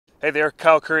Hey there,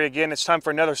 Kyle Curry again. It's time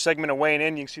for another segment of Weighing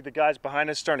In. You can see the guys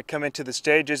behind us starting to come into the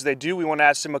stage. As they do, we want to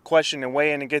ask them a question and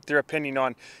weigh in and get their opinion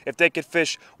on if they could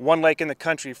fish one lake in the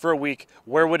country for a week,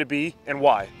 where would it be and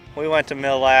why? We went to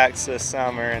Mille Lacs this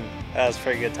summer and that was a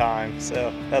pretty good time,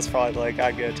 so that's probably the lake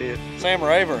I'd go to. Sam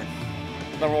Rayburn,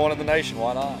 #1 in the nation,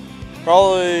 why not?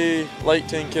 Probably Lake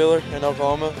Tenkiller in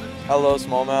Oklahoma. I love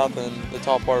smallmouth and the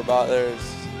top water bite there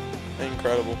is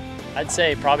incredible. I'd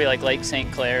say probably like Lake St.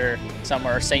 Clair,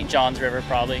 somewhere, St. John's River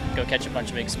probably, go catch a bunch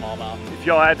of big smallmouth. If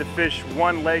y'all had to fish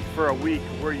one lake for a week,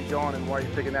 where are you going and why are you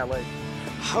picking that lake?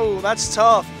 Oh, that's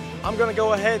tough. I'm gonna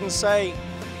go ahead and say,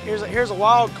 here's a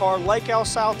wild card, Lake El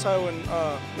Salto in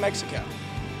Mexico.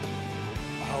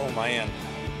 Oh man,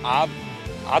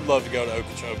 I'd love to go to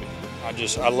Okeechobee.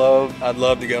 I'd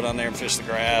love to go down there and fish the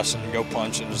grass and go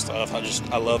punching and stuff.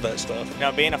 I love that stuff. You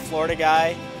know, being a Florida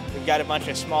guy, we've got a bunch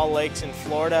of small lakes in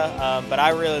Florida, but I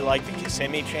really like the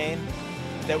Kissimmee chain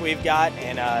that we've got,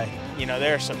 and you know,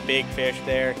 there are some big fish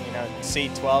there. You know, see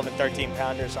 12 and 13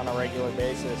 pounders on a regular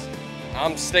basis.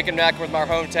 I'm sticking back with my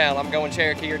hometown. I'm going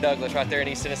Cherokee or Douglas right there in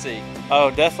East Tennessee.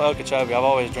 Oh, definitely Okeechobee. I've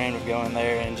always dreamed of going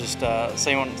there and just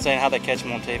seeing how they catch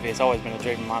them on TV. It's always been a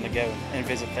dream of mine to go and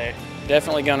visit there.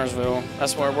 Definitely Guntersville.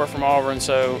 That's where we're from, Auburn,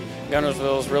 so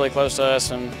Guntersville is really close to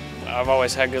us, and I've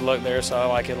always had good luck there, so I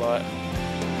like it a lot.